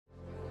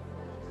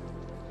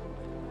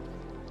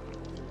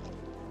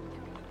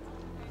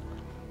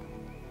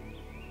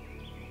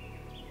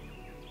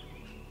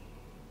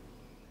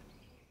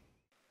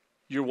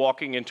You're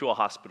walking into a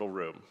hospital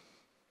room.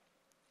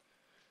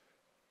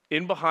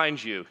 In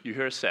behind you, you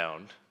hear a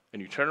sound,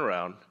 and you turn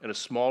around, and a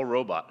small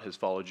robot has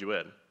followed you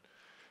in.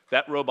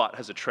 That robot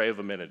has a tray of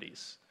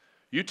amenities.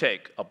 You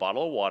take a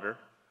bottle of water,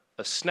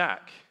 a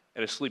snack,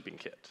 and a sleeping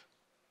kit.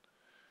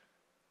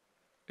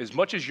 As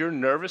much as you're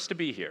nervous to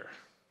be here,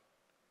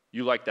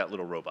 you like that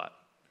little robot.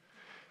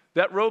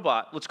 That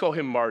robot, let's call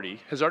him Marty,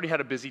 has already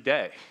had a busy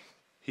day.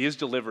 He has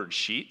delivered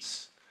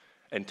sheets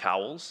and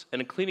towels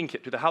and a cleaning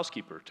kit to the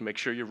housekeeper to make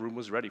sure your room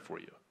was ready for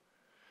you.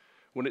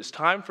 When it's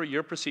time for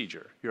your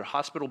procedure, your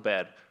hospital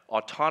bed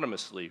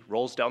autonomously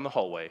rolls down the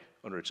hallway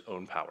under its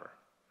own power.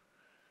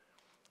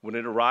 When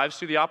it arrives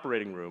to the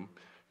operating room,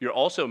 you're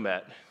also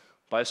met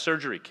by a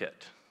surgery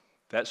kit.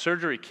 That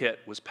surgery kit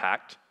was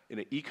packed in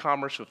an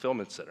e-commerce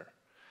fulfillment center,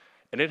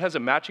 and it has a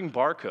matching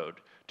barcode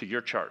to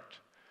your chart.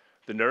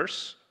 The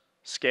nurse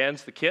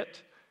scans the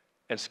kit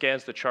and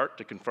scans the chart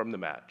to confirm the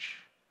match.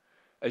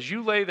 As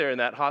you lay there in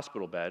that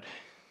hospital bed,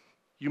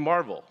 you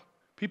marvel.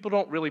 People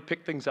don't really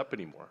pick things up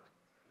anymore.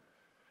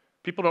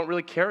 People don't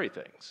really carry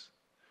things.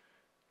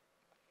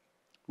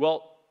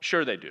 Well,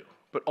 sure they do,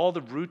 but all the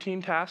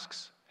routine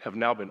tasks have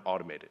now been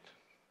automated.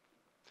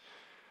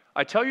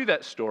 I tell you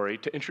that story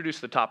to introduce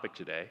the topic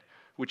today,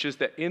 which is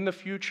that in the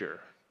future,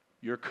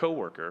 your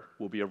coworker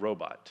will be a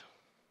robot.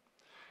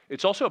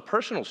 It's also a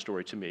personal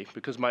story to me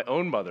because my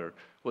own mother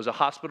was a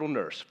hospital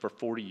nurse for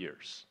 40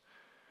 years.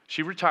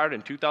 She retired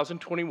in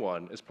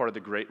 2021 as part of the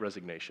Great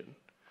Resignation.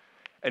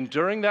 And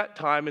during that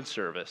time in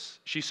service,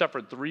 she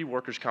suffered 3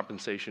 workers'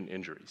 compensation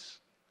injuries.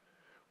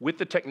 With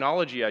the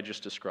technology I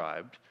just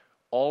described,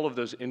 all of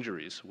those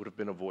injuries would have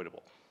been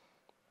avoidable.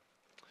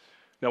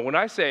 Now, when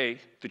I say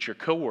that your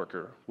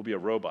coworker will be a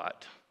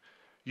robot,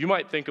 you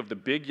might think of the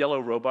big yellow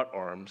robot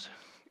arms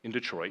in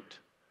Detroit,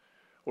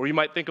 or you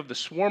might think of the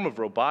swarm of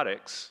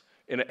robotics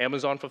in an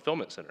Amazon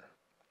fulfillment center.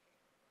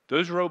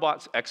 Those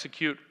robots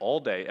execute all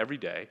day, every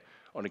day,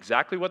 on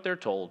exactly what they're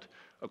told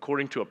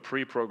according to a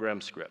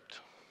pre-programmed script.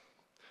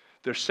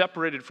 They're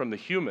separated from the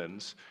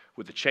humans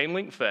with a chain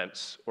link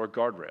fence or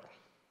guardrail.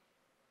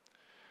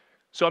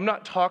 So I'm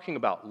not talking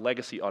about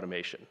legacy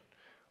automation.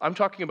 I'm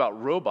talking about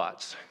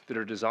robots that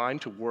are designed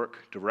to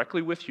work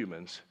directly with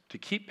humans to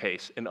keep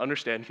pace and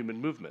understand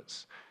human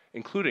movements,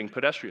 including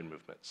pedestrian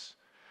movements.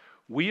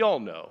 We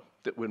all know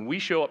that when we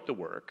show up to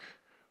work,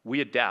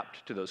 we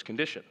adapt to those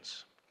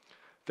conditions.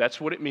 That's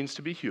what it means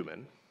to be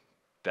human.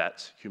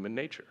 That's human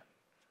nature.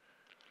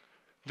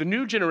 The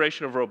new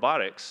generation of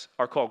robotics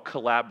are called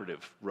collaborative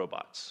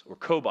robots, or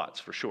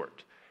cobots for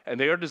short, and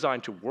they are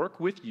designed to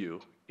work with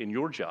you in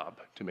your job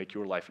to make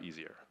your life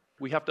easier.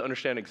 We have to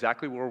understand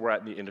exactly where we're at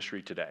in the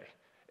industry today,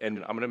 and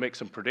I'm gonna make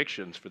some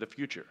predictions for the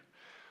future.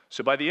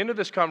 So by the end of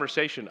this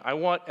conversation, I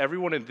want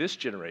everyone in this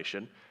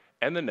generation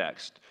and the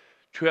next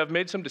to have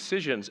made some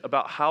decisions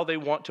about how they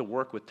want to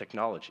work with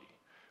technology,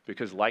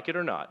 because like it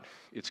or not,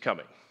 it's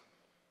coming.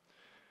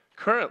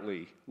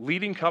 Currently,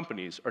 leading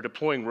companies are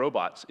deploying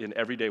robots in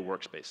everyday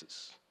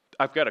workspaces.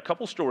 I've got a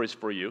couple stories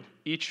for you,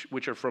 each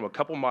which are from a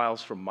couple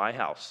miles from my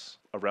house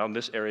around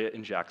this area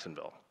in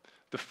Jacksonville.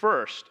 The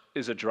first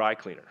is a dry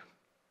cleaner.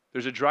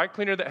 There's a dry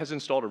cleaner that has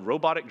installed a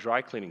robotic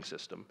dry cleaning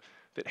system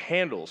that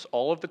handles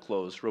all of the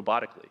clothes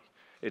robotically.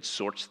 It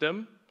sorts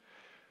them.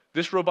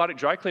 This robotic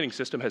dry cleaning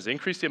system has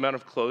increased the amount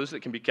of clothes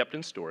that can be kept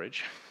in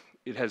storage.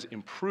 It has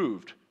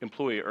improved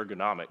employee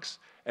ergonomics,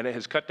 and it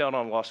has cut down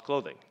on lost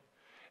clothing.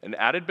 An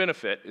added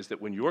benefit is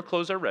that when your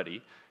clothes are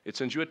ready, it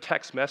sends you a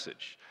text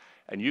message,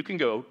 and you can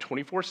go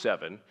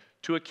 24/7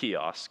 to a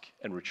kiosk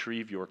and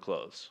retrieve your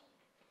clothes.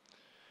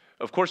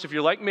 Of course, if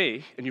you're like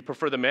me and you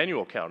prefer the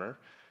manual counter,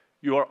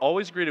 you are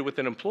always greeted with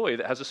an employee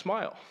that has a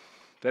smile.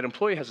 That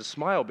employee has a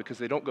smile because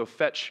they don't go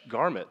fetch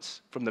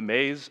garments from the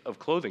maze of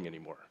clothing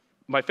anymore.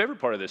 My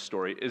favorite part of this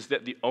story is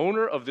that the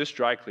owner of this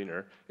dry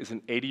cleaner is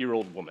an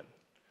 80-year-old woman.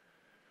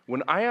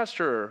 When I asked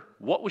her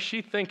what was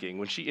she thinking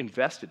when she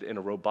invested in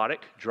a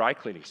robotic dry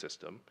cleaning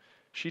system,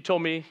 she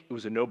told me it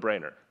was a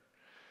no-brainer.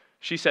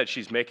 She said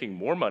she's making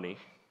more money,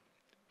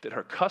 that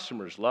her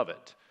customers love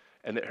it,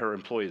 and that her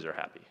employees are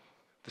happy.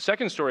 The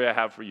second story I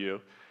have for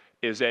you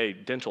is a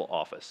dental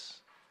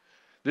office.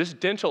 This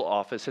dental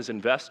office has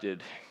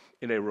invested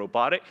in a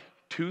robotic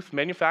tooth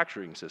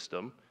manufacturing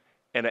system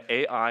and an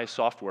AI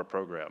software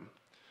program.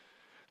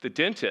 The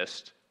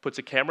dentist puts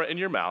a camera in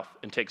your mouth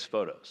and takes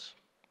photos.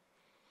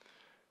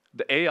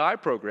 The AI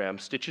program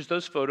stitches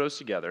those photos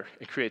together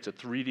and creates a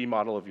 3D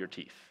model of your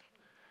teeth.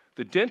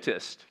 The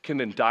dentist can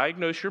then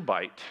diagnose your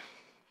bite,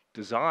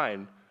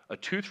 design a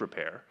tooth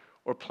repair,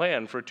 or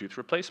plan for a tooth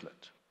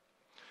replacement.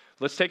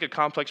 Let's take a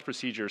complex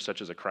procedure such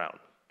as a crown.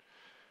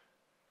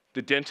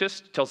 The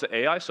dentist tells the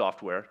AI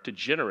software to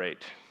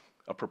generate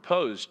a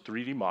proposed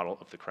 3D model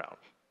of the crown.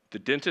 The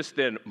dentist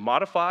then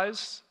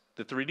modifies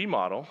the 3D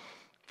model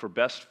for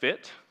best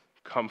fit,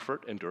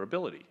 comfort, and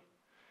durability.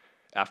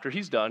 After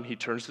he's done, he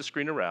turns the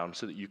screen around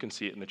so that you can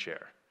see it in the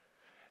chair.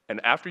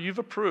 And after you've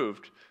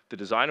approved the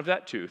design of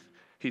that tooth,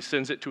 he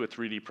sends it to a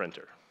 3D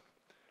printer.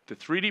 The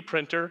 3D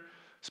printer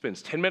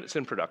spends 10 minutes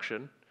in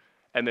production,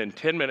 and then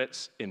 10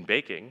 minutes in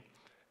baking,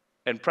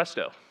 and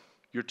presto,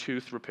 your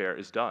tooth repair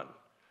is done.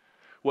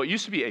 What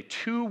used to be a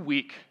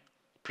 2-week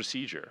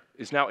procedure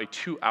is now a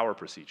 2-hour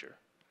procedure.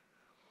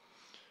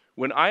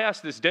 When I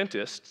asked this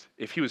dentist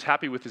if he was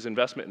happy with his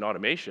investment in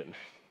automation,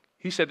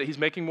 he said that he's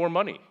making more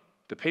money.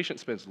 The patient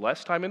spends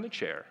less time in the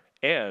chair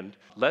and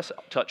less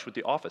touch with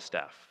the office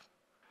staff.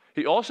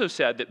 He also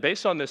said that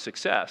based on this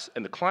success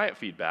and the client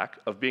feedback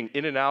of being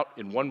in and out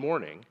in one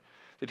morning,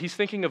 that he's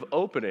thinking of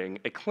opening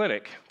a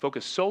clinic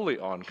focused solely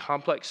on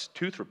complex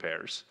tooth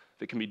repairs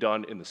that can be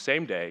done in the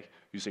same day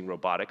using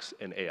robotics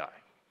and AI.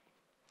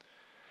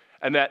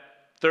 And that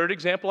third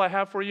example I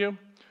have for you,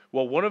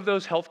 well, one of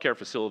those healthcare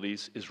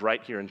facilities is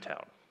right here in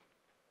town.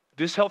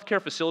 This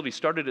healthcare facility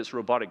started its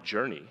robotic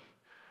journey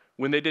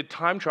when they did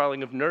time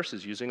trialing of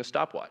nurses using a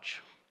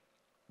stopwatch.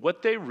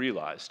 What they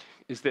realized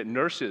is that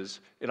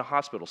nurses in a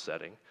hospital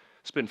setting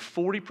spend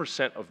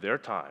 40% of their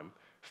time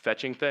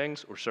fetching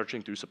things or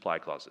searching through supply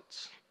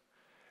closets.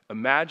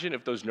 Imagine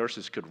if those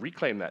nurses could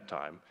reclaim that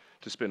time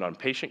to spend on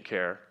patient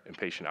care and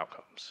patient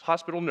outcomes.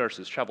 Hospital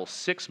nurses travel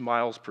 6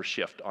 miles per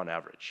shift on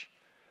average.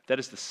 That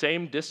is the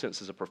same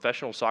distance as a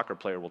professional soccer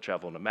player will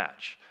travel in a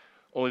match.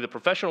 Only the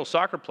professional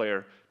soccer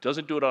player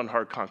doesn't do it on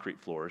hard concrete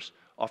floors,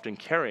 often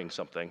carrying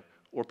something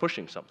or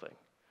pushing something.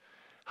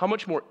 How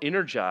much more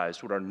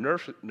energized would our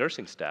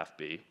nursing staff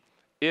be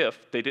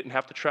if they didn't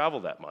have to travel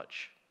that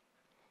much?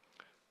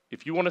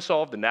 If you want to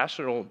solve the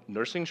national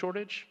nursing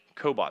shortage,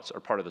 cobots are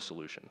part of the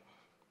solution.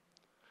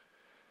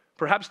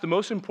 Perhaps the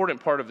most important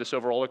part of this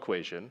overall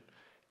equation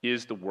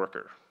is the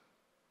worker.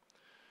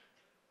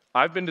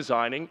 I've been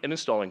designing and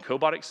installing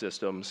cobotic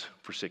systems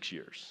for 6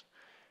 years,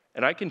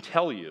 and I can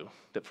tell you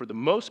that for the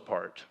most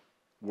part,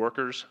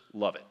 workers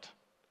love it.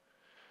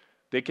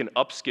 They can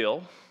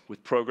upskill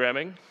with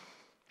programming,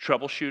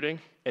 troubleshooting,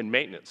 and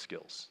maintenance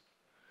skills.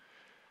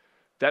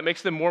 That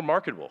makes them more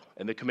marketable,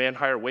 and they command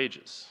higher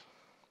wages.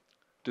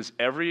 Does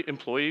every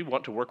employee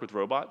want to work with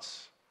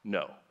robots?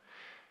 No.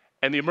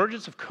 And the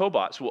emergence of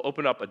cobots will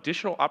open up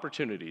additional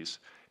opportunities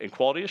in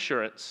quality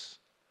assurance,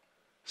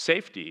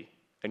 safety,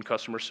 and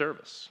customer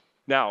service.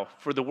 Now,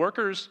 for the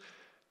workers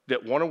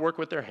that want to work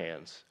with their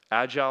hands,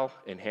 agile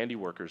and handy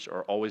workers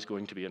are always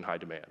going to be in high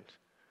demand.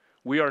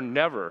 We are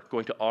never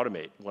going to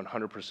automate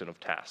 100% of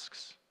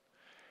tasks.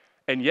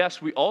 And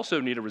yes, we also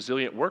need a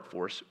resilient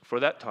workforce for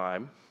that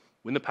time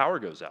when the power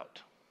goes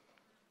out.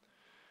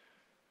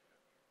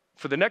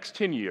 For the next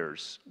 10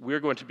 years, we're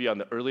going to be on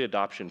the early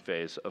adoption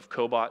phase of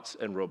cobots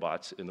and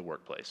robots in the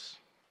workplace.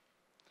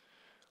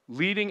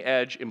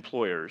 Leading-edge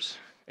employers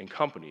and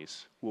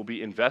companies will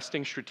be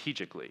investing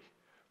strategically,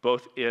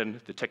 both in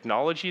the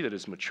technology that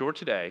is mature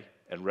today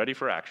and ready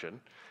for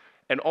action,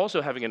 and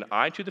also having an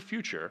eye to the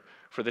future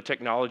for the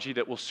technology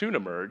that will soon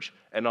emerge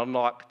and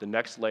unlock the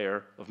next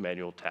layer of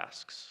manual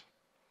tasks.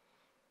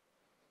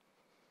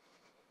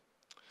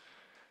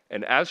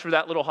 And as for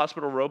that little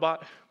hospital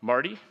robot,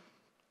 Marty,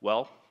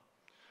 well,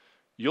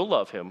 you'll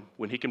love him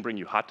when he can bring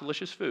you hot,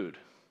 delicious food,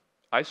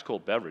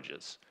 ice-cold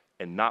beverages,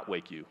 and not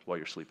wake you while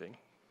you're sleeping.